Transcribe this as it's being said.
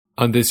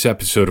On this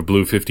episode of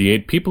Blue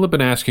 58, people have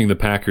been asking the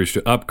Packers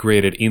to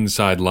upgrade at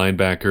inside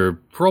linebacker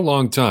for a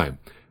long time.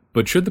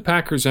 But should the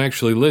Packers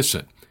actually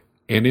listen?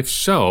 And if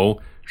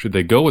so, should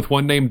they go with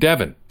one named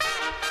Devin?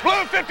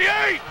 Blue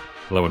 58!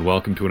 Hello and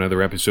welcome to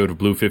another episode of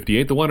Blue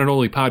 58, the one and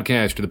only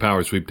podcast to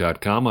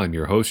thepowersweep.com. I'm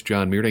your host,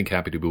 John Meerdink,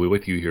 happy to be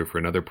with you here for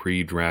another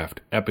pre-draft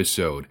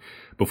episode.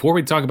 Before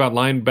we talk about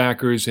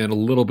linebackers and a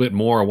little bit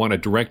more, I want to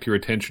direct your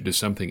attention to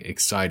something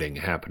exciting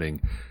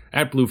happening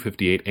at Blue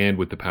 58 and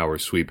with the Power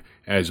Sweep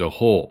as a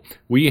whole.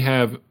 We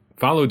have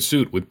followed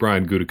suit with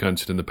Brian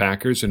Gutekunst and the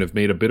Packers and have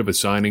made a bit of a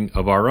signing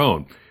of our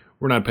own.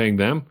 We're not paying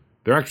them.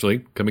 They're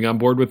actually coming on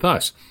board with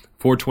us.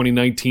 For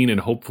 2019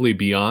 and hopefully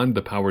beyond,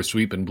 the Power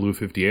Sweep and Blue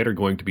 58 are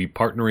going to be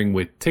partnering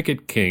with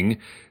Ticket King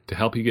to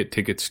help you get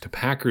tickets to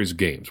Packers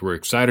games. We're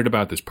excited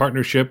about this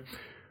partnership.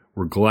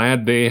 We're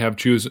glad they have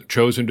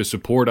chosen to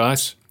support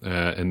us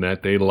and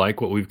that they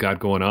like what we've got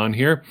going on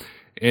here.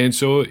 And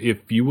so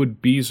if you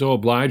would be so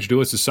obliged,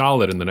 do us a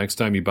solid. And the next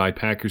time you buy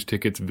Packers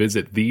tickets,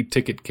 visit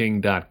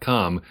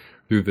theticketking.com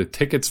through the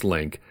tickets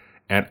link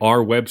at our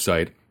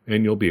website,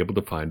 and you'll be able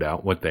to find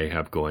out what they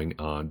have going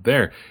on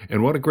there.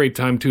 And what a great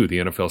time, too. The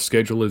NFL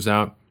schedule is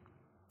out.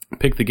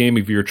 Pick the game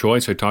of your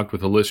choice. I talked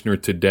with a listener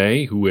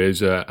today who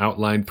has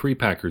outlined 3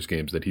 Packers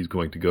games that he's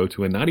going to go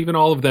to, and not even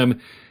all of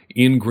them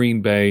in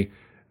Green Bay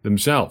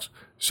themselves.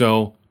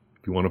 So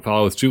if you want to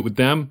follow suit with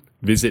them,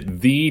 visit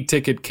The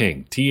Ticket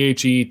King,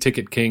 ticketking.com,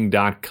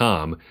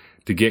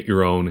 to get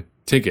your own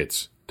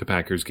tickets to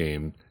Packers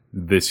game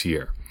this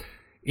year.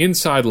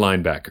 Inside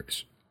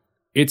linebackers.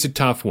 It's a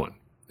tough one.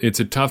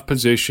 It's a tough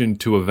position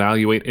to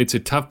evaluate. It's a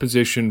tough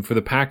position for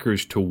the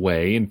Packers to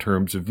weigh in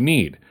terms of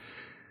need,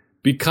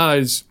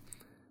 because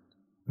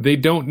they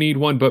don't need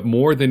one, but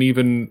more than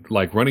even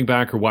like running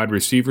back or wide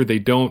receiver, they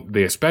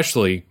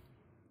especially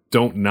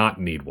don't not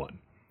need one.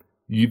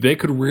 They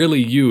could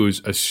really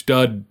use a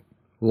stud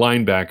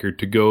linebacker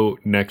to go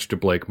next to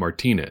Blake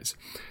Martinez.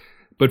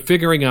 But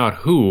figuring out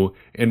who,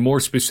 and more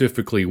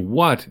specifically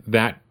what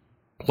that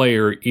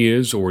player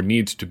is or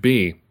needs to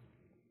be,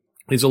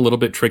 is a little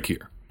bit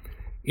trickier.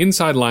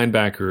 Inside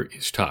linebacker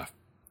is tough.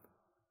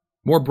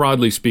 More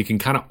broadly speaking,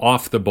 kind of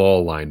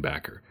off-the-ball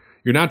linebacker.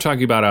 You're not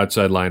talking about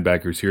outside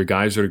linebackers here,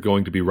 guys that are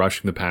going to be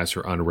rushing the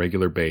passer on a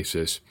regular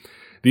basis.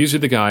 These are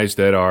the guys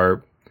that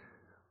are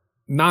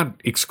not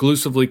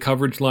exclusively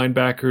coverage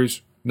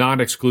linebackers,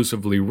 not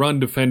exclusively run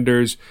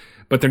defenders,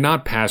 but they're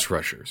not pass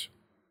rushers.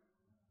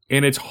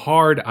 And it's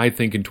hard, I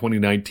think, in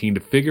 2019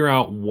 to figure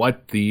out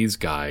what these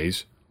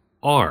guys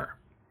are.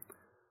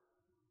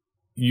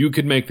 You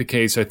could make the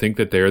case, I think,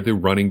 that they're the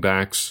running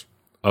backs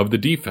of the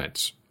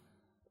defense.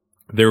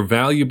 They're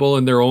valuable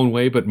in their own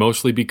way, but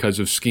mostly because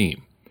of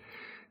scheme.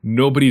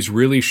 Nobody's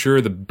really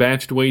sure the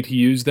best way to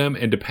use them,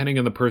 and depending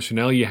on the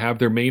personnel you have,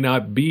 there may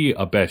not be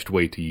a best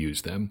way to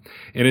use them.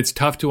 And it's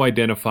tough to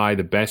identify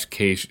the best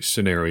case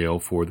scenario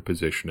for the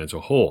position as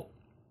a whole.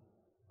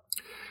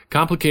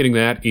 Complicating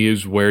that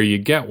is where you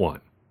get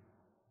one.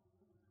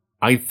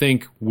 I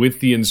think with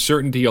the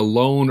uncertainty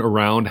alone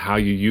around how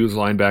you use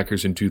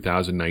linebackers in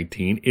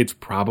 2019, it's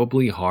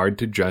probably hard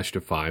to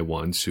justify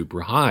one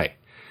super high.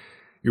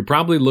 You're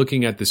probably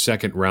looking at the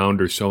second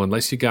round or so,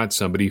 unless you got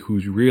somebody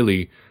who's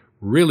really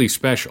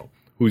special,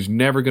 who's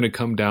never going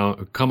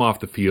to come off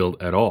the field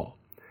at all.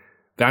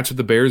 That's what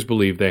the Bears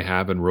believe they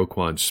have in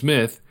Roquan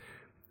Smith,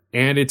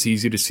 and it's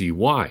easy to see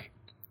why.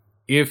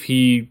 If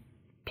he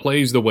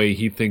plays the way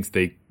he thinks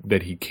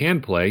that he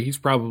can play, he's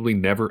probably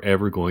never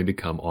ever going to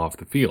come off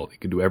the field. He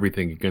can do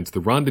everything against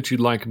the run that you'd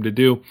like him to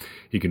do.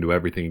 He can do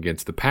everything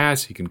against the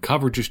pass. He can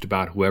cover just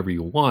about whoever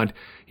you want.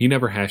 He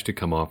never has to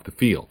come off the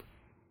field.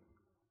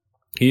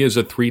 He is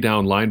a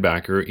 3-down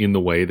linebacker in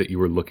the way that you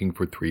were looking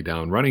for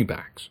 3-down running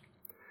backs.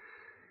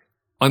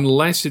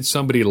 Unless it's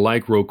somebody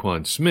like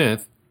Roquan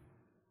Smith,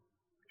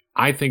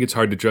 I think it's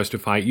hard to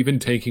justify even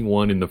taking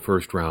one in the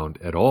first round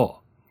at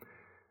all.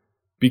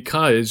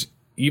 Because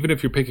even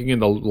if you're picking in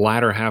the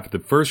latter half of the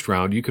first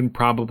round, you can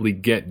probably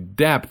get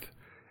depth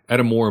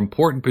at a more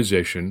important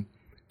position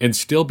and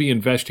still be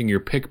investing your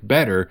pick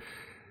better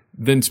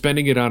than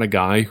spending it on a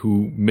guy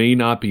who may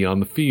not be on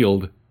the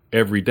field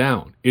every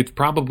down. It's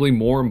probably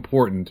more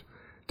important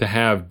to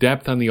have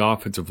depth on the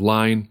offensive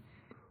line,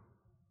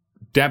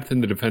 depth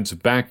in the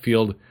defensive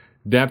backfield,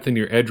 depth in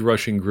your edge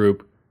rushing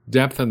group,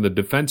 depth on the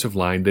defensive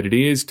line that it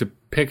is to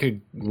pick a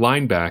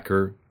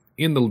linebacker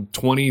in the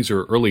 20s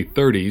or early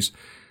 30s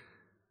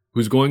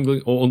who's going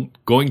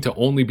to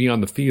only be on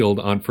the field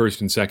on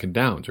first and second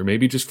downs, or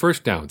maybe just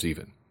first downs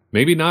even.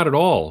 Maybe not at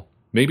all.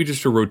 Maybe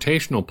just a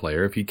rotational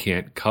player if he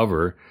can't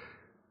cover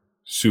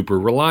super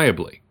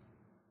reliably.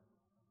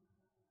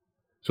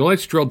 So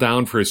let's drill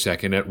down for a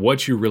second at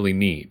what you really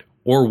need,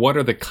 or what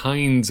are the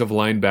kinds of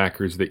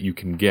linebackers that you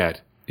can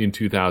get in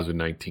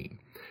 2019.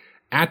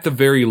 At the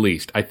very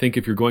least, I think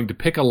if you're going to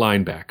pick a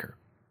linebacker,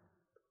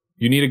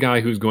 you need a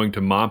guy who's going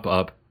to mop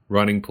up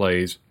running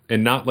plays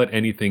and not let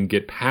anything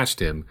get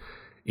past him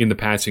in the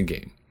passing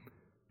game.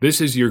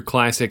 This is your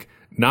classic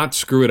not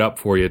screw it up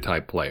for you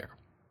type player.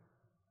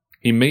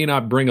 He may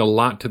not bring a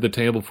lot to the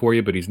table for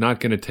you, but he's not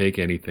going to take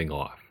anything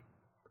off.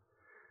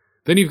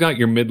 Then you've got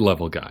your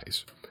mid-level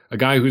guys. A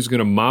guy who's going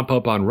to mop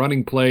up on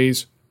running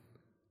plays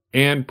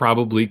and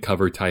probably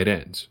cover tight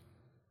ends.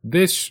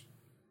 This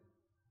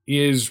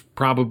is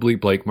probably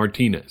Blake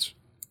Martinez.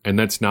 And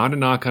that's not a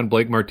knock on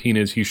Blake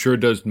Martinez. He sure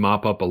does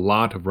mop up a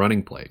lot of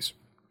running plays.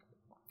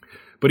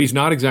 But he's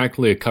not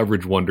exactly a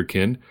coverage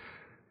wonderkin.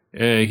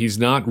 He's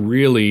not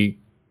really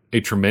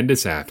a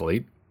tremendous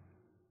athlete.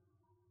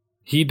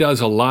 He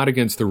does a lot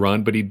against the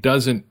run, but he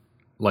doesn't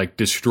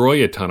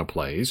destroy a ton of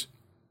plays.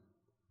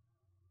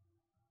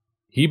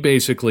 He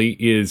basically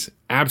is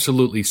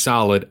absolutely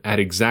solid at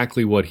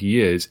exactly what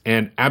he is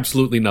and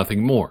absolutely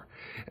nothing more.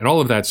 And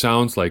all of that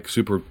sounds like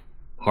super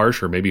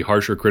harsh or maybe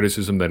harsher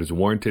criticism that is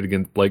warranted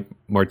against Blake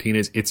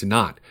Martinez. It's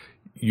not.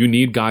 You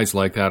need guys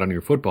like that on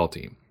your football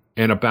team.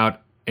 And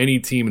about any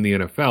team in the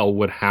NFL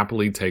would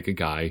happily take a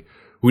guy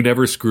who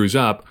never screws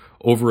up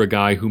over a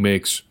guy who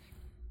makes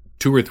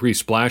 2 or 3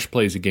 splash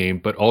plays a game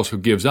but also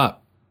gives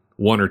up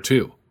 1 or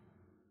 2.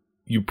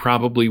 You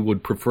probably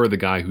would prefer the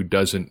guy who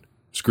doesn't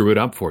screw it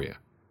up for you.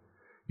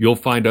 You'll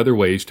find other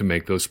ways to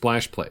make those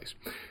splash plays.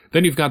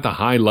 Then you've got the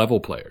high-level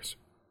players.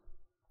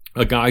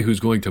 A guy who's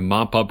going to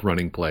mop up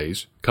running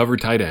plays, cover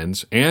tight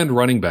ends, and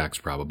running backs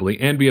probably,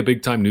 and be a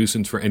big-time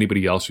nuisance for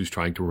anybody else who's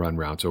trying to run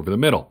routes over the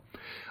middle.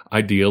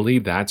 Ideally,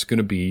 that's going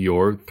to be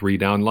your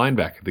 3-down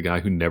linebacker, the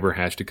guy who never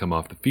has to come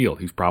off the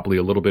field. He's probably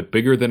a little bit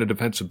bigger than a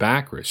defensive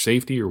back or a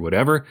safety or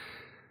whatever,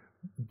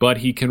 but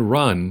he can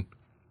run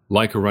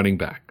like a running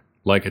back,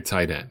 like a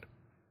tight end.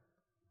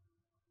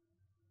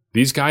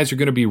 These guys are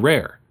going to be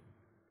rare.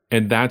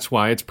 And that's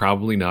why it's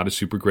probably not a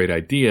super great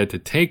idea to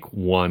take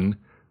one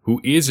who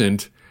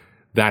isn't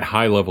that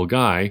high-level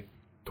guy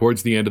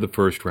towards the end of the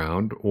first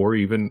round or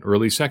even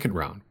early second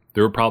round.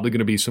 There are probably going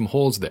to be some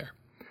holes there.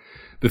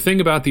 The thing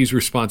about these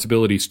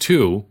responsibilities,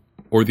 too,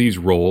 or these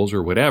roles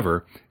or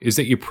whatever, is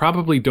that you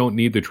probably don't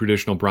need the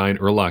traditional Brian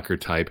Urlacher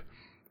type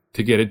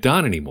to get it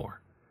done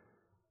anymore.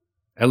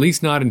 At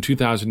least not in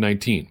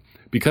 2019.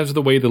 Because of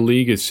the way the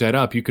league is set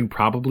up, you can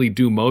probably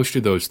do most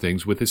of those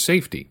things with a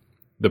safety.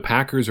 The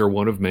Packers are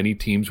one of many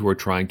teams who are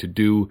trying to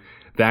do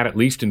that, at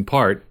least in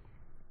part,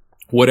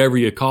 whatever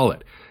you call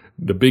it.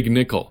 The big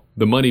nickel,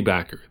 the money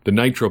backer, the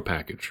nitro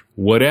package,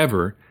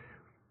 whatever.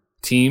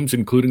 Teams,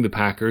 including the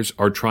Packers,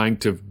 are trying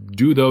to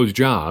do those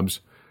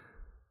jobs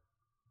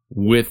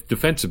with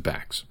defensive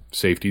backs,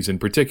 safeties in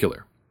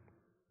particular.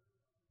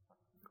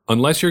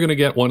 Unless you're going to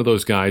get one of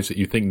those guys that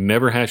you think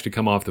never has to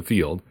come off the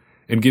field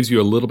and gives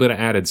you a little bit of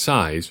added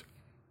size,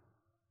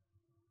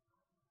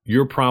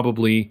 you're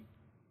probably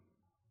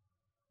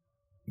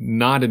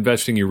not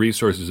investing your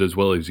resources as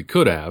well as you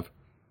could have,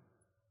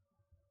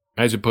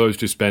 as opposed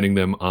to spending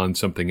them on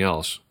something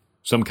else,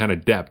 some kind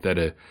of depth at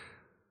a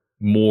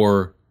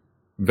more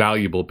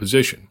valuable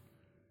position.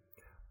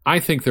 I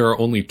think there are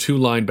only 2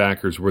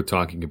 linebackers worth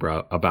talking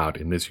about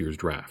in this year's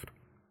draft.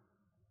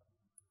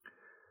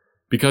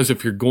 Because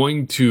if you're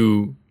going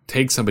to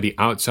take somebody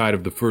outside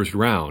of the first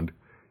round,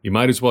 you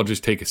might as well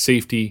just take a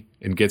safety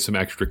and get some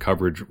extra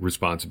coverage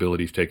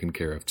responsibilities taken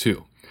care of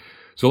too.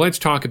 So let's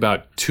talk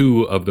about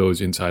 2 of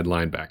those inside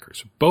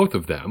linebackers. Both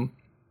of them,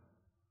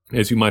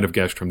 as you might have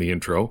guessed from the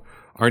intro,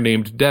 are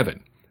named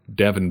Devin.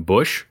 Devin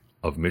Bush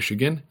of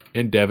Michigan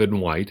and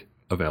Devin White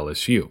of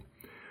LSU.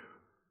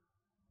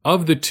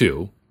 Of the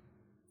 2,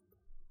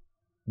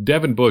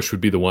 Devin Bush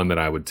would be the one that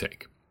I would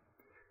take.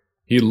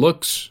 He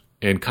looks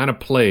and kind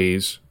of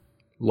plays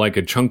like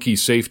a chunky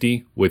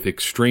safety with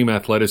extreme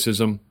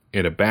athleticism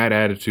and a bad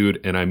attitude,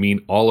 and I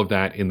mean all of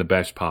that in the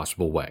best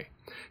possible way.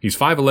 He's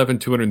 5'11",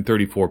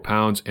 234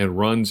 pounds, and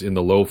runs in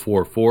the low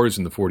 4.4s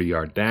in the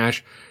 40-yard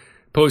dash,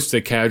 posts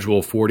a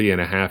casual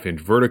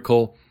 40.5-inch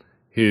vertical.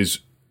 His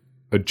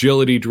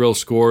agility drill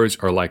scores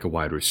are like a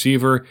wide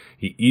receiver.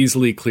 He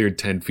easily cleared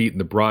 10 feet in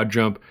the broad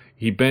jump.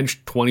 He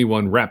benched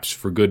 21 reps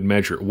for good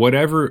measure.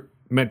 Whatever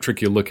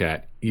metric you look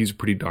at, he's a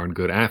pretty darn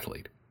good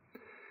athlete.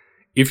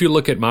 If you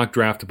look at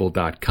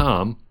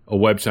mockdraftable.com, a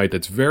website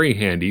that's very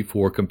handy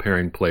for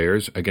comparing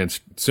players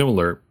against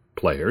similar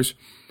players,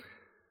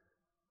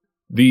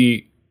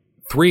 the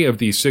 3 of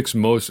the 6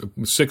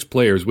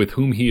 players with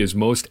whom he is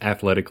most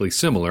athletically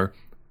similar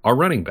are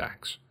running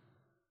backs.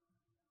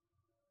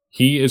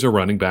 He is a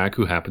running back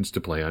who happens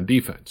to play on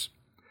defense.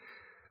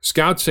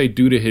 Scouts say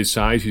due to his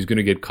size, he's going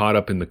to get caught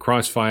up in the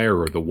crossfire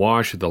or the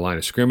wash at the line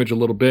of scrimmage a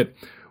little bit,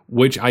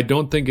 which I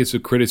don't think is a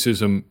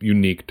criticism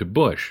unique to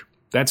Bush.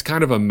 That's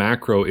kind of a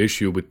macro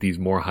issue with these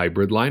more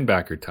hybrid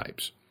linebacker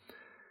types.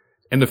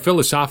 And the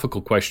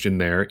philosophical question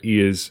there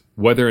is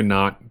whether or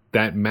not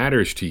that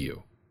matters to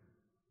you.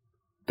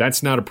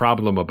 That's not a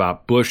problem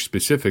about Bush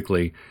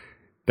specifically.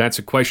 That's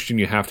a question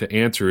you have to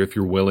answer if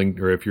you're willing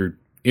or if you're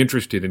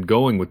interested in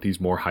going with these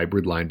more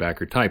hybrid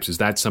linebacker types. Is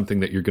that something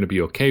that you're going to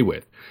be okay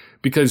with?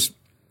 Because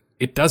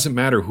it doesn't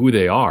matter who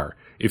they are.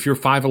 If you're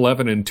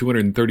 5'11 and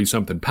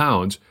 230-something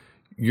pounds,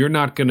 you're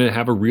not going to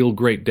have a real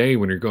great day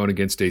when you're going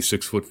against a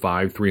 6'5",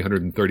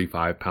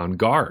 335-pound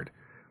guard.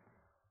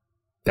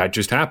 That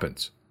just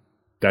happens.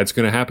 That's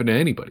going to happen to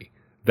anybody.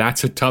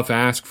 That's a tough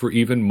ask for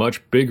even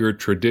much bigger,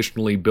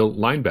 traditionally built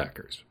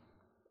linebackers.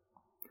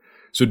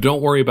 So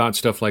don't worry about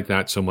stuff like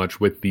that so much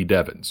with the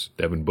Devons,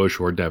 Devin Bush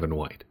or Devin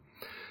White.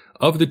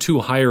 Of the two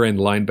higher-end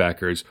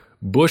linebackers,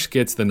 Bush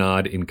gets the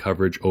nod in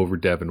coverage over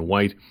Devin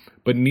White,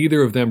 but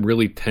neither of them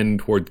really tend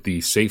towards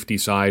the safety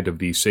side of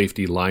the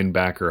safety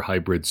linebacker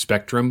hybrid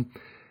spectrum.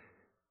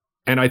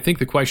 And I think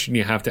the question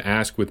you have to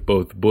ask with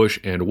both Bush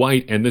and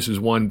White, and this is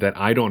one that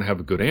I don't have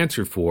a good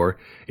answer for,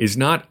 is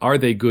not are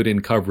they good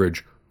in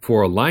coverage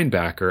for a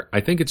linebacker? I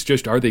think it's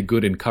just are they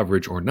good in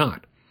coverage or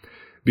not?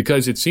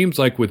 Because it seems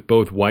like with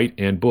both White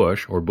and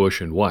Bush, or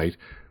Bush and White,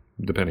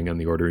 depending on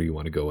the order you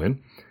want to go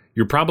in,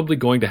 you're probably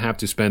going to have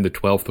to spend the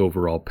 12th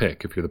overall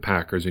pick if you're the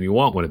Packers and you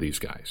want one of these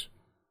guys.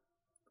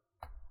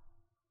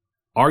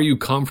 Are you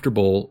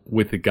comfortable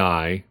with a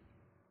guy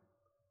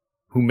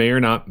who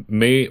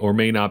may or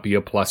may not be a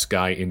plus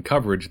guy in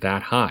coverage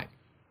that high?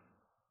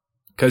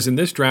 Because in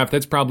this draft,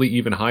 that's probably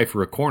even high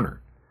for a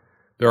corner.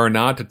 There are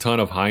not a ton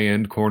of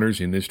high-end corners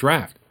in this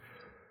draft.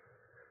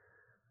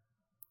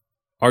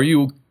 Are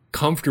you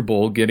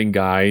comfortable getting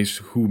guys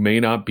who may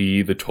not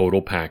be the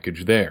total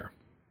package there?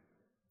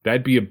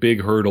 That'd be a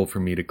big hurdle for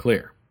me to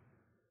clear.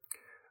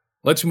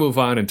 Let's move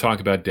on and talk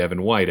about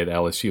Devin White at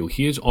LSU.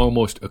 He is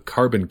almost a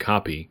carbon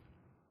copy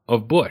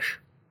of Bush.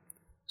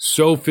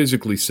 So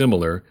physically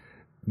similar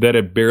that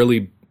it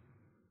barely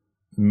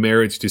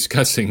merits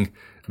discussing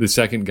the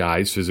second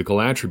guy's physical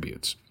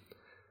attributes.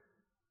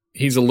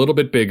 He's a little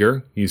bit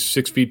bigger. He's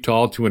 6 feet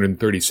tall,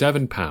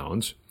 237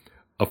 pounds,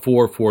 a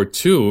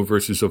 4.42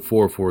 versus a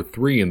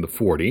 4.43 in the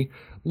 40.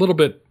 A little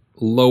bit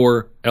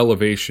lower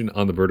elevation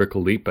on the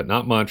vertical leap, but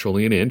not much,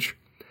 only an inch.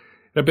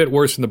 A bit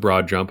worse in the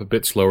broad jump, a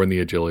bit slower in the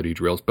agility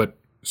drills, but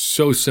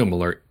so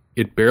similar,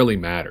 it barely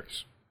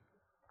matters.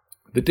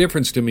 The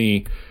difference to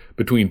me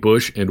between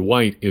Bush and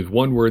White is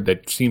one word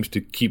that seems to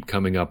keep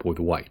coming up with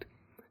White.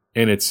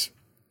 And it's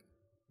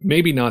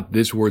maybe not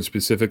this word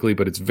specifically,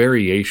 but it's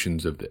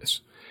variations of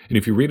this. And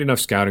if you read enough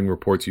scouting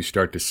reports, you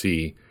start to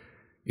see,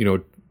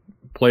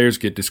 players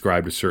get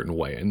described a certain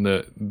way. And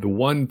the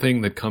one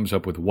thing that comes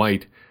up with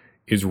White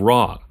is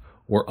raw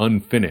or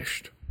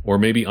unfinished or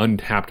maybe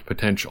untapped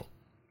potential.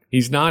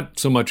 He's not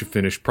so much a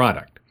finished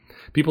product.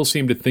 People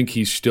seem to think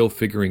he's still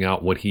figuring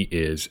out what he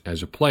is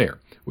as a player,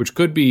 which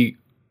could be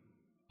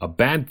a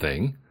bad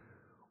thing,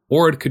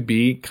 or it could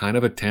be kind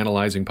of a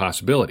tantalizing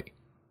possibility.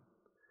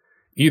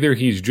 Either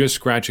he's just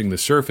scratching the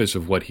surface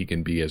of what he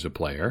can be as a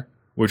player,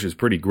 which is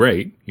pretty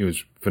great. He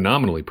was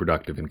phenomenally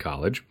productive in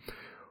college,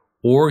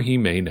 or he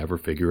may never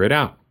figure it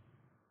out.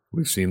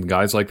 We've seen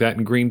guys like that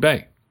in Green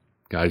Bay.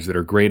 Guys that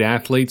are great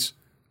athletes,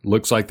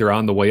 looks like they're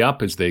on the way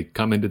up as they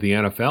come into the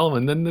NFL,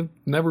 and then they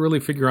never really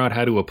figure out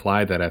how to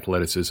apply that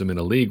athleticism in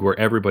a league where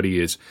everybody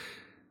is,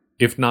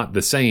 if not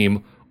the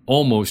same,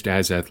 almost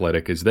as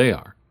athletic as they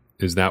are.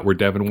 Is that where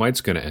Devin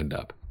White's going to end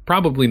up?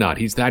 Probably not.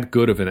 He's that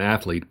good of an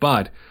athlete,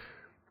 but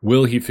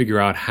will he figure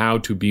out how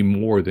to be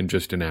more than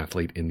just an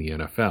athlete in the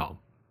NFL?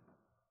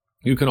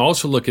 You can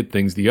also look at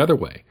things the other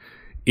way.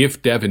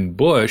 If Devin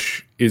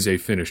Bush is a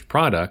finished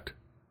product,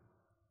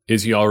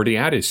 is he already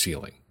at his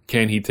ceiling?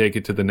 Can he take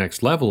it to the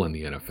next level in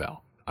the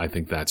NFL? I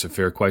think that's a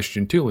fair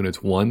question too, and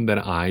it's one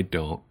that I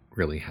don't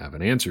really have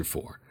an answer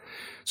for.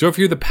 So if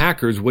you're the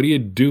Packers, what do you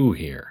do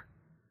here?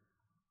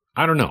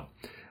 I don't know.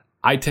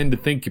 I tend to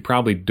think you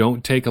probably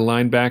don't take a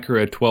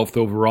linebacker at 12th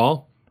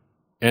overall,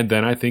 and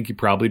then I think you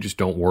probably just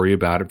don't worry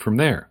about it from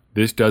there.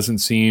 This doesn't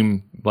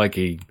seem like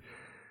a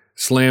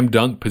slam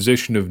dunk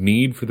position of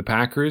need for the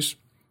Packers,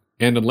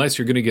 and unless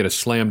you're going to get a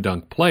slam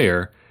dunk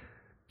player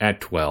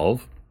at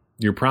 12,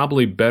 you're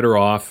probably better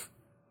off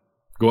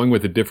going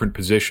with a different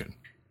position.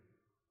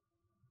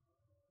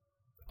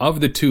 Of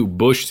the two,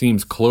 Bush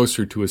seems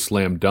closer to a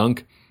slam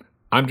dunk.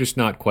 I'm just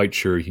not quite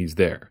sure he's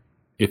there.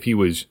 If he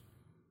was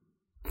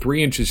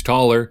 3 inches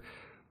taller,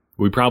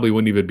 we probably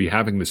wouldn't even be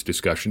having this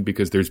discussion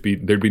because there'd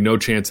be no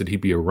chance that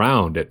he'd be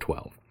around at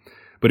 12.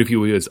 But if he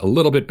was a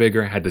little bit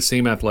bigger, had the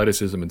same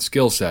athleticism and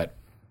skill set,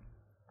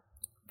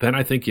 then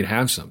I think you'd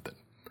have something.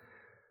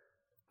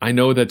 I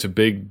know that's a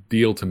big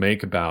deal to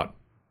make about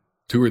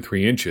 2 or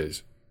 3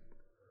 inches,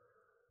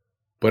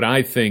 but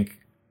I think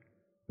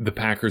the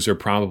Packers are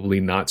probably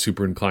not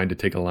super inclined to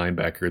take a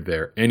linebacker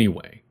there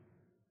anyway.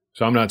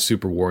 So I'm not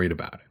super worried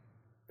about it.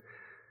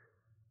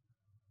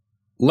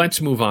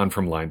 Let's move on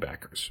from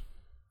linebackers.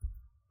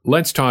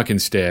 Let's talk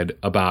instead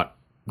about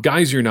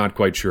guys you're not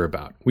quite sure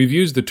about. We've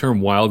used the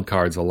term wild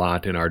cards a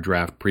lot in our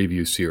draft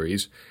preview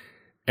series,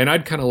 and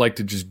I'd kind of like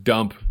to just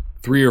dump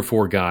 3 or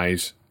 4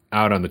 guys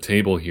out on the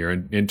table here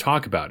and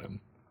talk about them.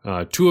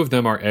 2 of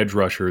them are edge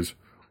rushers.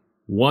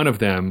 One of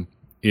them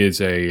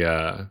is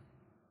a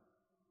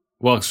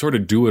sort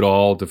of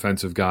do-it-all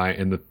defensive guy,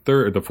 and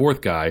the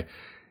fourth guy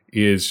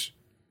is,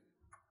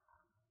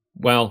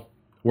 we're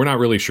not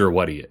really sure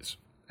what he is,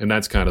 and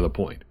that's kind of the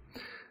point.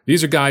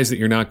 These are guys that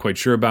you're not quite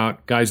sure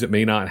about, guys that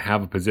may not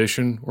have a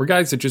position, or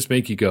guys that just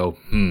make you go,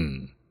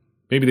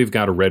 Maybe they've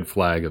got a red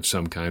flag of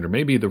some kind, or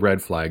maybe the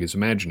red flag is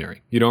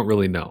imaginary. You don't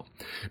really know.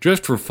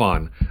 Just for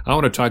fun, I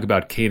want to talk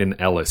about Caden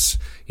Ellis.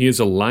 He is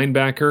a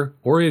linebacker,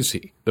 or is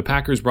he? The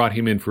Packers brought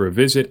him in for a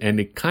visit, and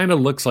it kind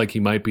of looks like he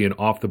might be an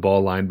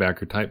off-the-ball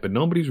linebacker type, but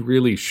nobody's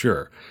really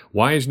sure.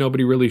 Why is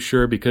nobody really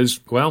sure? Because,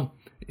 well,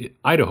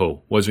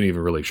 Idaho wasn't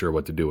even really sure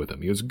what to do with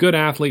him. He was a good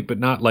athlete, but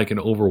not like an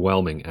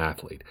overwhelming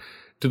athlete,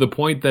 to the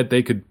point that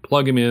they could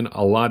plug him in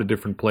a lot of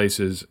different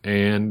places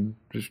and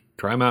just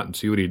try him out and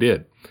see what he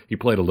did. He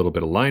played a little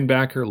bit of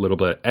linebacker, a little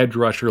bit of edge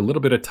rusher, a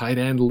little bit of tight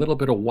end, a little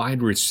bit of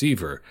wide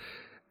receiver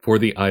for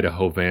the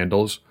Idaho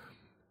Vandals.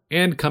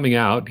 And coming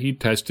out, he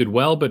tested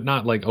well, but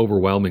not like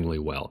overwhelmingly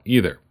well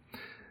either.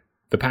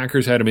 The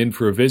Packers had him in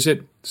for a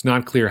visit. It's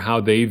not clear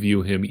how they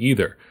view him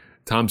either.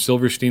 Tom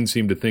Silverstein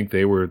seemed to think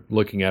they were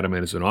looking at him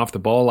as an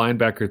off-the-ball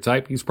linebacker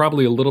type. He's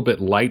probably a little bit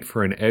light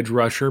for an edge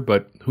rusher,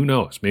 but who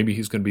knows? Maybe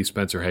he's going to be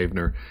Spencer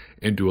Havener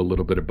and do a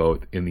little bit of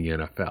both in the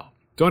NFL.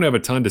 Don't have a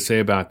ton to say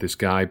about this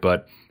guy,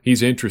 but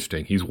he's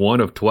interesting. He's one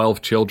of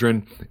 12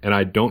 children, and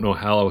I don't know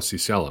how else you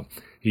sell him.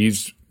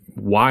 He's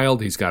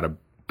wild. He's got a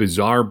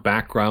bizarre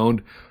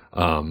background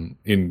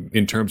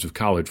in terms of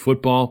college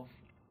football,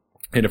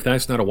 and if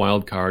that's not a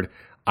wild card,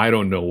 I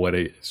don't know what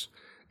is.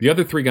 The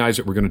other three guys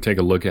that we're going to take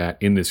a look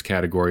at in this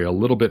category are a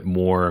little bit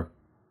more,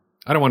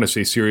 I don't want to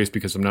say serious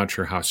because I'm not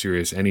sure how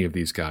serious any of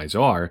these guys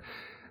are,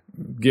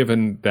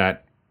 given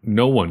that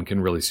no one can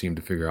really seem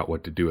to figure out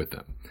what to do with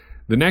them.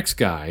 The next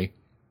guy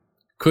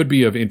could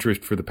be of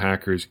interest for the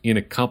Packers in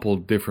a couple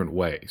different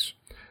ways.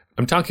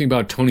 I'm talking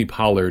about Tony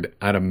Pollard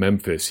out of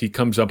Memphis. He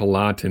comes up a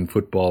lot in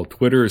football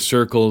Twitter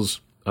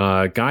circles,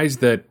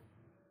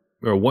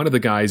 one of the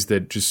guys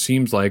that just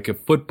seems like a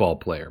football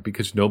player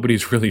because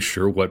nobody's really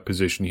sure what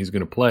position he's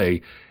going to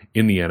play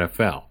in the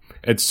NFL.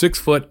 At 6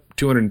 foot,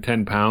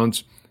 210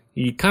 pounds,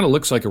 he kind of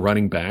looks like a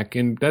running back,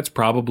 and that's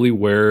probably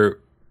where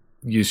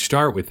you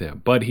start with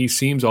him. But he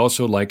seems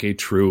also like a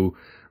true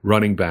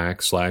running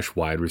back /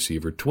 wide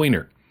receiver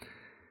tweener.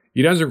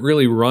 He doesn't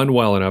really run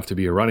well enough to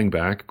be a running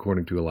back,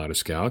 according to a lot of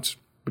scouts,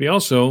 but he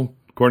also,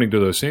 according to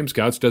those same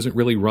scouts, doesn't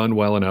really run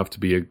well enough to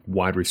be a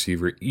wide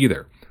receiver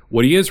either.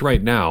 What he is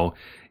right now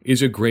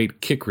is a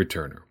great kick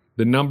returner.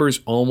 The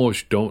numbers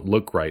almost don't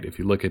look right if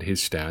you look at his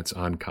stats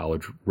on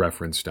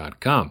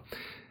collegereference.com.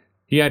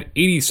 He had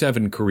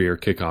 87 career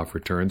kickoff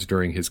returns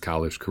during his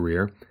college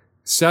career.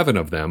 7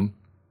 of them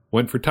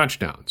went for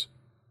touchdowns.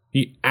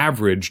 He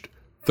averaged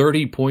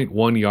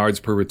 30.1 yards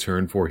per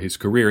return for his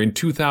career. In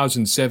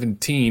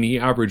 2017, he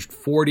averaged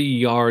 40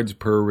 yards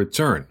per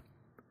return.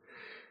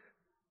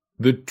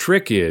 The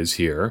trick is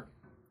here,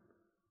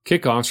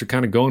 kickoffs are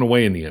kind of going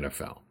away in the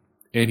NFL.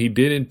 And he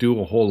didn't do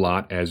a whole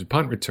lot as a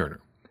punt returner.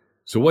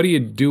 So what do you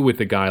do with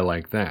a guy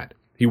like that?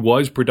 He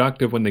was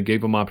productive when they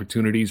gave him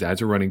opportunities as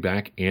a running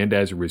back and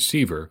as a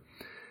receiver.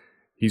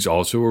 He's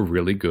also a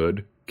really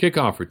good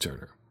kickoff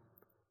returner.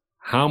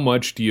 How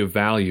much do you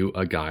value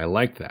a guy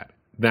like that?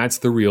 That's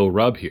the real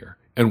rub here.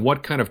 And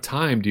what kind of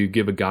time do you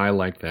give a guy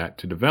like that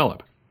to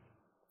develop?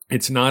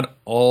 It's not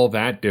all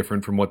that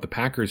different from what the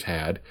Packers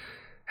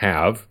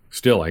have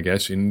still, I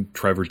guess, in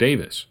Trevor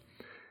Davis.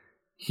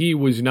 He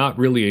was not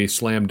really a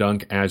slam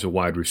dunk as a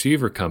wide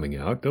receiver coming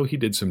out, though he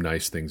did some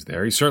nice things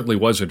there. He certainly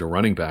wasn't a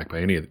running back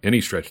by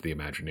any stretch of the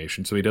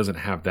imagination, so he doesn't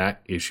have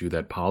that issue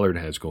that Pollard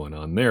has going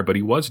on there, but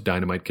he was a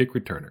dynamite kick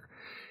returner.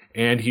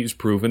 And he's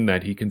proven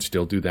that he can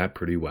still do that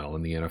pretty well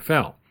in the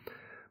NFL.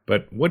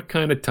 But what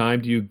kind of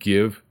time do you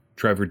give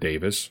Trevor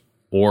Davis,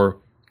 or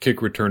kick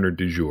returner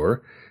du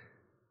jour,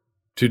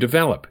 to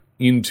develop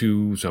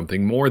into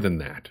something more than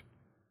that?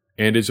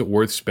 And is it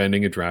worth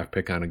spending a draft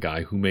pick on a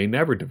guy who may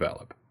never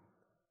develop?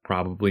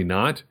 Probably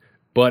not,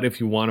 but if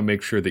you want to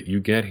make sure that you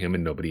get him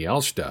and nobody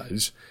else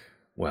does,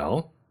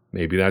 well,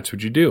 maybe that's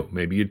what you do.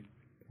 Maybe you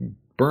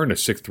burn a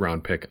 6th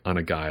round pick on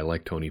a guy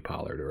like Tony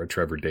Pollard or a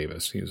Trevor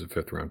Davis. He was a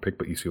 5th round pick,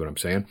 but you see what I'm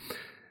saying.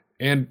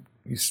 And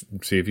you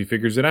see if he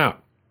figures it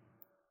out.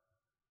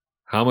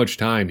 How much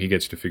time he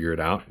gets to figure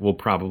it out will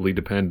probably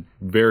depend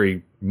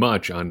very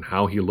much on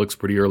how he looks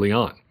pretty early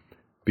on,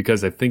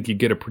 because I think you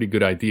get a pretty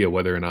good idea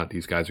whether or not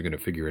these guys are going to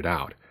figure it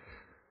out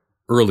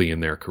early in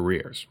their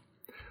careers.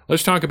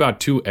 Let's talk about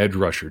 2 edge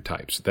rusher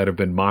types that have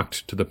been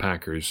mocked to the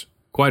Packers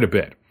quite a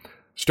bit,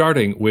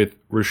 starting with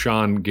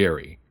Rashawn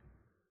Gary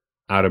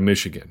out of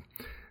Michigan.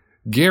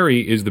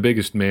 Gary is the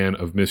biggest man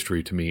of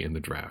mystery to me in the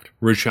draft.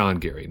 Rashawn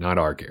Gary, not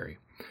our Gary.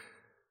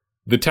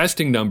 The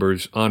testing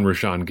numbers on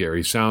Rashawn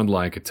Gary sound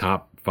like a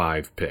top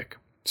 5 pick.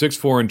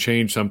 6'4" and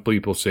change, some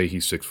people say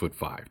he's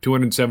 6'5".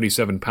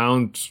 277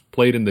 pounds,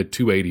 played in the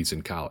 280s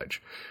in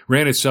college.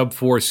 Ran a sub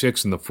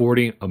 4.6 in the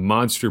 40, a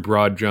monster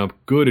broad jump,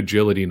 good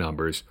agility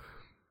numbers.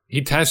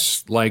 He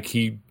tests like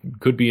he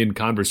could be in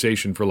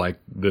conversation for like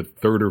the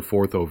 3rd or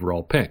 4th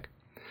overall pick.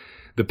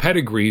 The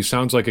pedigree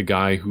sounds like a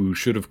guy who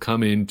should have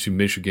come into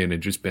Michigan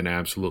and just been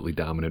absolutely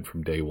dominant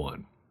from day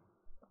one.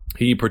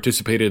 He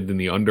participated in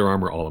the Under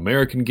Armour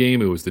All-American game.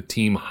 It was the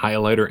team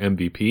highlighter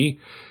MVP.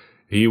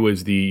 He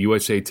was the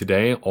USA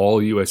Today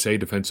All-USA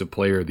Defensive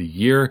Player of the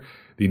Year,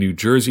 the New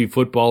Jersey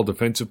Football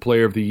Defensive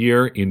Player of the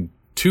Year in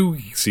 2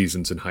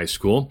 seasons in high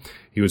school.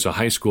 He was a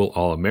high school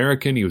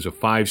All-American. He was a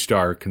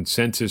 5-star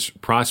consensus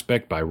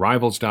prospect by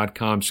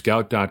Rivals.com,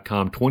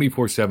 Scout.com,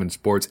 24/7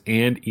 Sports,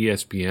 and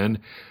ESPN.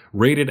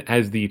 Rated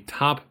as the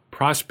top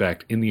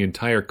prospect in the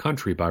entire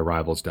country by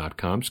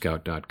Rivals.com,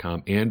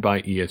 Scout.com, and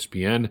by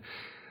ESPN.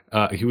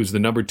 He was the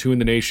number 2 in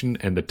the nation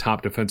and the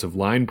top defensive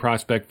line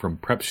prospect from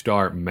Prep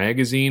Star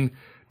magazine.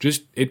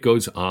 Just, it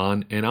goes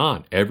on and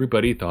on.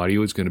 Everybody thought he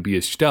was going to be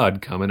a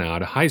stud coming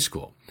out of high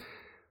school.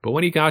 But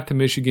when he got to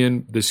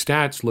Michigan, the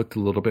stats looked a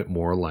little bit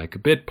more like a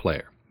bit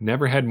player.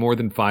 Never had more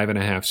than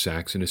 5.5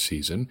 sacks in a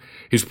season.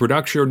 His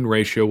production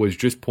ratio was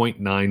just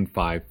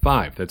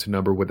 .955. That's a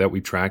number that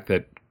we track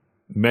that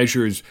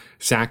measures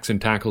sacks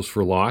and tackles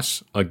for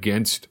loss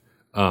against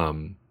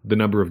the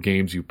number of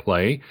games you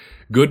play.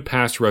 Good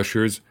pass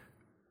rushers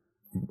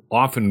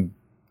often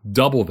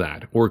double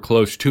that or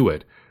close to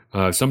it.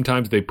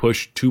 Sometimes they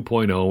push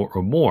 2.0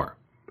 or more.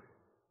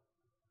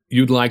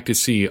 You'd like to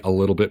see a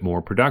little bit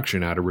more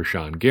production out of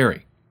Rashan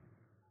Gary.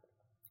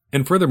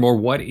 And furthermore,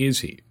 what is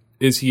he?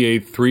 Is he a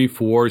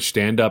 3-4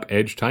 stand-up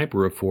edge type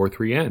or a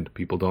 4-3 end?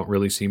 People don't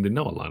really seem to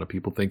know. A lot of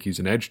people think he's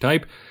an edge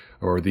type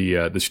or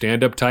the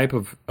stand-up type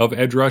of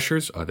edge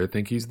rushers. Others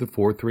think he's the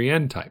 4-3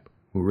 end type.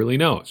 Who really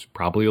knows?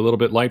 Probably a little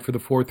bit light for the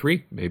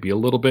 4-3, maybe a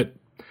little bit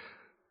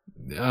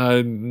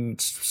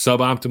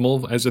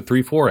suboptimal as a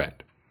 3-4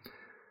 end.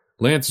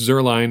 Lance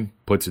Zierlein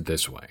puts it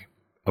this way.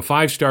 A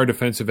 5-star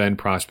defensive end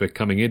prospect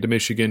coming into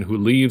Michigan who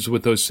leaves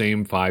with those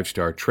same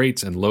 5-star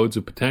traits and loads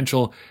of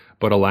potential,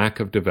 but a lack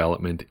of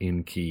development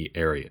in key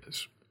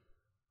areas.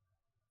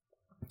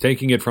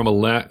 Taking it from a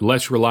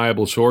less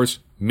reliable source,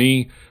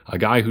 me, a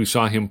guy who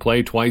saw him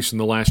play twice in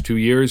the last 2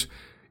 years,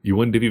 you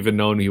wouldn't have even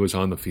known he was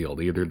on the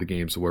field, either of the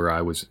games where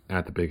I was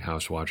at the big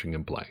house watching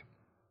him play.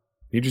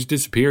 He just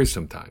disappears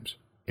sometimes,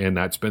 and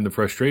that's been the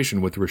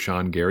frustration with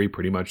Rashan Gary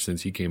pretty much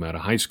since he came out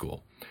of high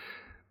school.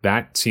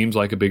 That seems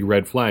like a big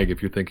red flag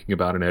if you're thinking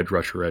about an edge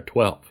rusher at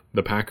 12.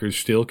 The Packers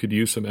still could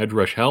use some edge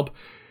rush help.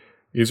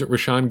 Is it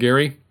Rashan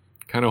Gary?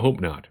 Kind of hope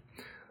not.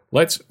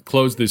 Let's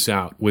close this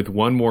out with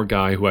one more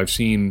guy who I've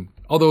seen,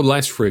 although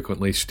less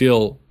frequently,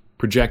 still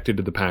projected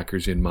to the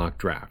Packers in mock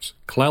drafts.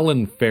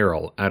 Clelin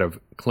Ferrell out of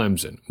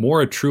Clemson.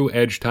 More a true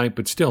edge type,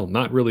 but still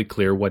not really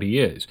clear what he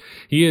is.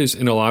 He is,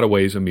 in a lot of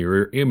ways, a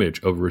mirror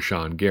image of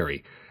Rashan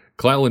Gary.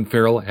 Clelin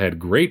Ferrell had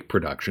great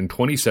production,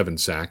 27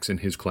 sacks in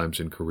his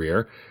Clemson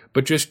career,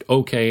 but just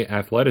okay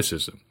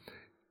athleticism.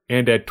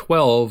 And at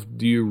 12,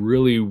 do you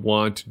really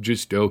want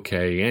just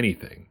okay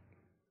anything?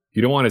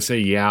 You don't want to say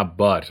yeah,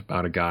 but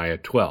about a guy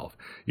at 12.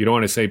 You don't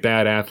want to say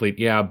bad athlete,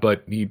 yeah,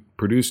 but he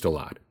produced a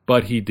lot.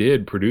 But he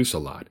did produce a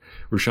lot.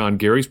 Rashan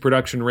Gary's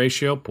production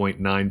ratio,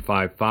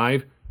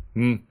 .955,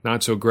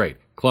 not so great.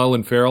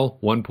 Clelin Ferrell,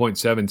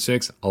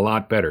 1.76, a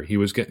lot better. He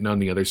was getting on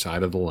the other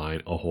side of the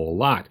line a whole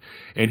lot.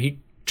 And he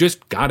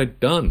just got it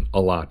done a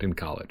lot in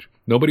college.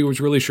 Nobody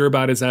was really sure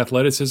about his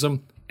athleticism.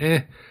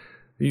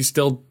 He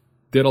still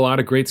did a lot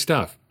of great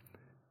stuff.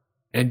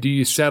 And do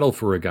you settle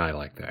for a guy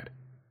like that?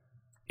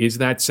 Is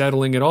that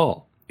settling at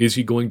all? Is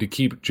he going to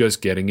keep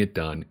just getting it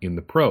done in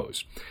the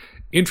pros?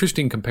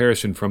 Interesting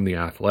comparison from The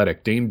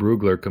Athletic. Dane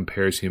Brugler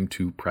compares him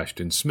to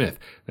Preston Smith.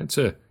 That's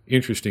an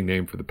interesting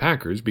name for the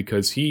Packers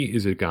because he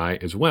is a guy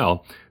as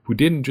well who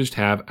didn't just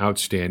have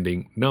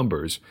outstanding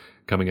numbers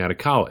coming out of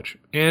college.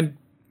 And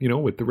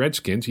with the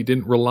Redskins, he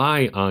didn't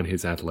rely on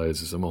his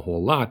athleticism a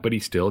whole lot, but he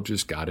still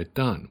just got it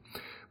done.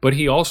 But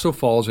he also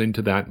falls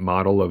into that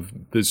model of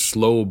the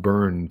slow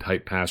burn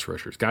type pass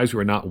rushers, guys who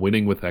are not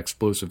winning with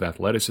explosive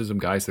athleticism,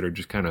 guys that are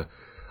just kind of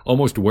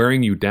almost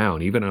wearing you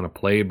down, even on a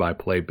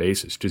play-by-play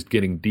basis, just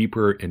getting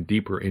deeper and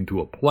deeper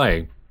into a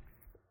play,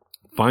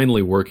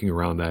 finally working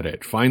around that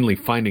edge, finally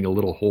finding a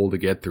little hole to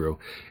get through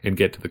and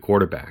get to the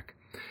quarterback.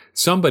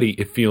 Somebody,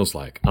 it feels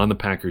like, on the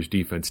Packers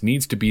defense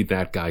needs to be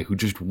that guy who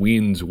just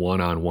wins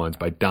one-on-ones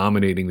by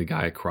dominating the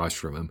guy across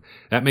from him.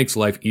 That makes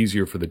life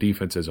easier for the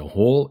defense as a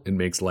whole. It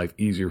makes life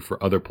easier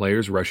for other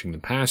players rushing the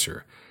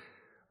passer.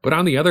 But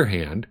on the other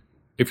hand,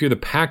 if you're the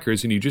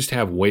Packers and you just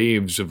have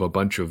waves of a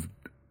bunch of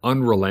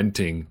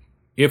unrelenting,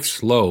 if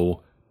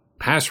slow,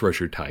 pass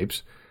rusher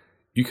types,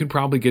 you can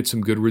probably get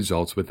some good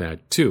results with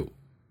that too.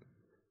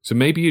 So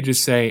maybe you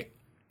just say,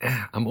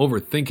 I'm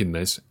overthinking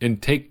this,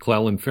 and take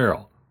Clelin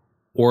Ferrell.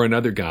 Or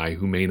another guy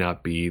who may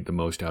not be the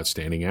most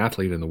outstanding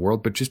athlete in the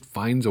world, but just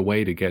finds a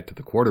way to get to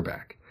the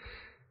quarterback.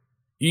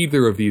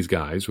 Either of these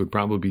guys would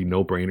probably be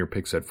no-brainer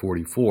picks at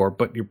 44,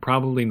 but you're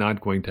probably not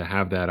going to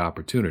have that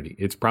opportunity.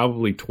 It's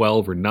probably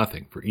 12 or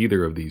nothing for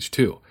either of these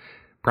two.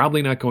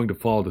 Probably not going to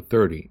fall to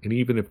 30, and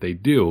even if they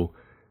do,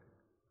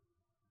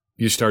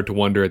 you start to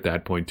wonder at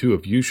that point too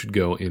if you should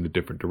go in a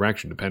different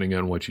direction, depending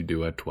on what you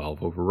do at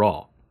 12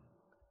 overall.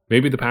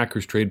 Maybe the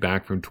Packers trade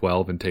back from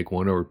 12 and take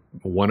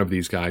one of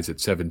these guys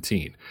at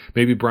 17.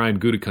 Maybe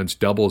Brian Gutekunst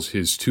doubles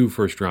his 2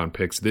 first-round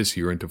picks this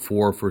year into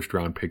 4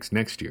 first-round picks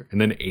next year,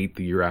 and then 8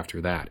 the year after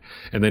that.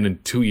 And then in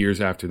 2 years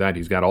after that,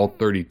 he's got all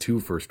 32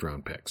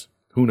 first-round picks.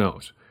 Who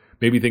knows?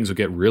 Maybe things will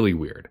get really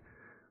weird.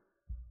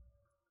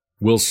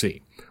 We'll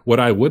see. What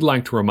I would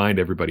like to remind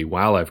everybody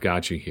while I've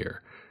got you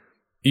here,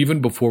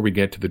 even before we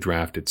get to the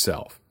draft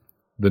itself,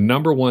 the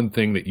number one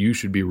thing that you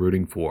should be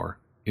rooting for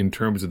in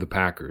terms of the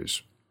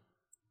Packers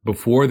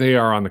before they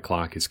are on the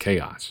clock is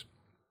chaos.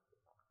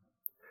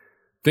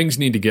 Things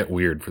need to get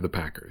weird for the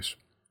Packers,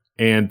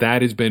 and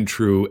that has been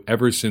true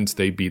ever since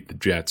they beat the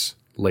Jets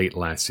late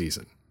last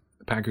season.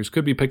 The Packers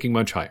could be picking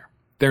much higher.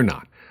 They're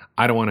not.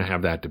 I don't want to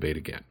have that debate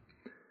again.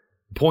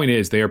 The point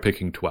is they are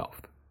picking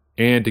 12th,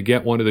 and to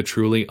get one of the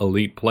truly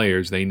elite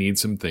players, they need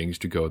some things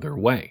to go their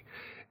way.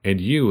 And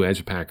you,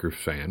 as a Packers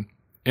fan,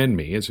 and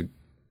me, as a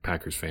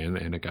Packers fan,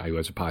 and a guy who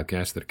has a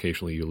podcast that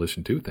occasionally you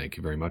listen to, thank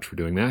you very much for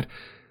doing that,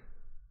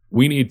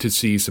 we need to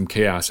see some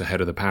chaos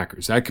ahead of the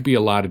Packers. That could be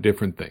a lot of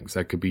different things.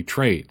 That could be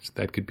trades.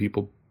 That could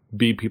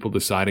be people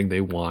deciding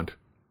they want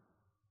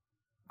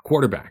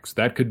quarterbacks.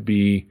 That could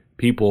be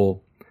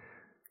people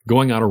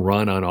going on a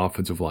run on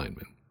offensive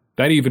linemen.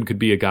 That even could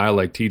be a guy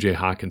like TJ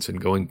Hawkinson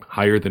going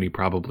higher than he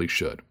probably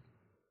should.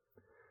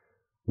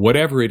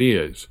 Whatever it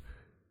is,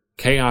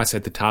 chaos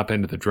at the top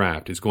end of the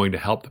draft is going to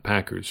help the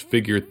Packers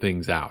figure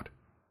things out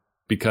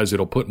because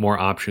it'll put more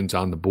options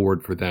on the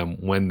board for them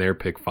when their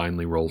pick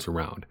finally rolls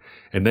around.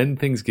 And then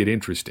things get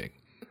interesting.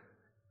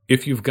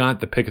 If you've got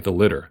the pick of the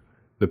litter,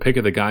 the pick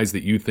of the guys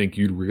that you think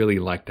you'd really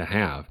like to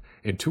have,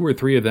 and 2 or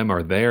 3 of them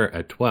are there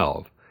at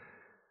 12,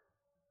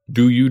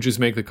 do you just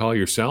make the call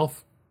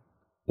yourself?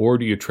 Or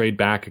do you trade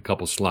back a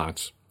couple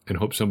slots and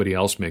hope somebody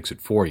else makes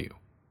it for you?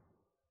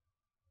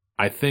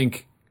 I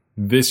think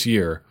this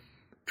year,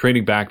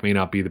 trading back may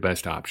not be the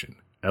best option,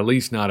 at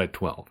least not at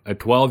 12.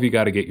 At 12, you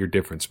got to get your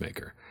difference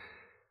maker.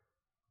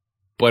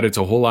 But it's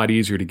a whole lot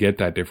easier to get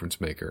that difference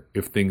maker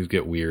if things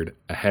get weird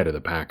ahead of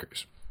the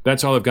Packers.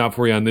 That's all I've got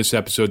for you on this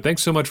episode.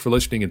 Thanks so much for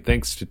listening, and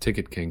thanks to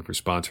Ticket King for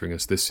sponsoring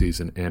us this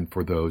season and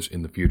for those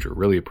in the future.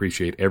 Really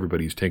appreciate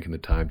everybody who's taking the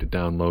time to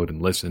download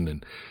and listen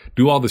and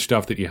do all the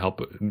stuff that you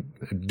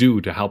do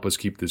to help us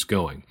keep this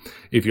going.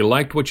 If you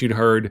liked what you'd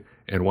heard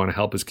and want to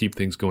help us keep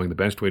things going, the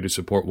best way to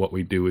support what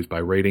we do is by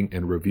rating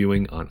and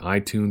reviewing on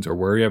iTunes or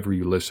wherever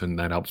you listen.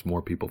 That helps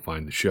more people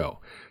find the show.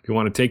 If you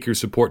want to take your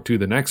support to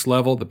the next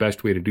level, the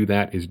best way to do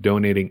that is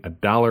donating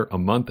 $1 a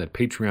month at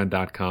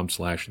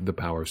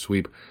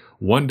patreon.com/thepowersweep.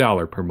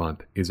 $1 per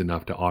month is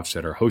enough to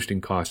offset our hosting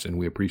costs, and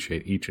we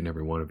appreciate each and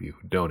every one of you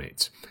who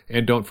donates.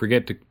 And don't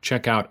forget to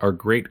check out our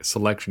great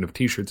selection of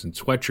t-shirts and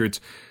sweatshirts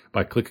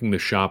by clicking the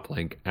shop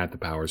link at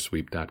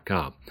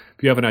thepowersweep.com.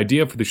 If you have an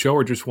idea for the show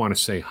or just want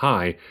to say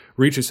hi,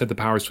 reach us at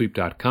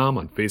thepowersweep.com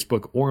on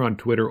Facebook or on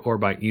Twitter or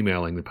by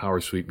emailing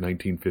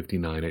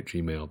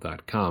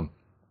thepowersweep1959@gmail.com.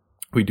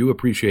 We do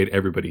appreciate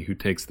everybody who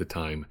takes the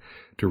time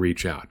to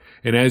reach out.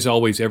 And as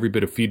always, every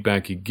bit of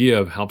feedback you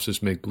give helps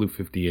us make Blue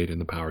 58 and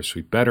the Power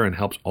Sweep better and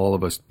helps all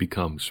of us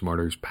become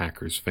smarter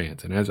Packers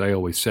fans. And as I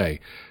always say,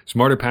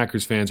 smarter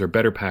Packers fans are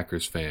better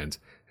Packers fans,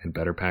 and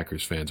better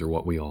Packers fans are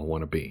what we all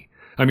want to be.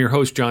 I'm your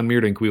host, John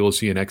Meerdink. We will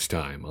see you next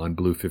time on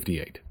Blue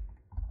 58.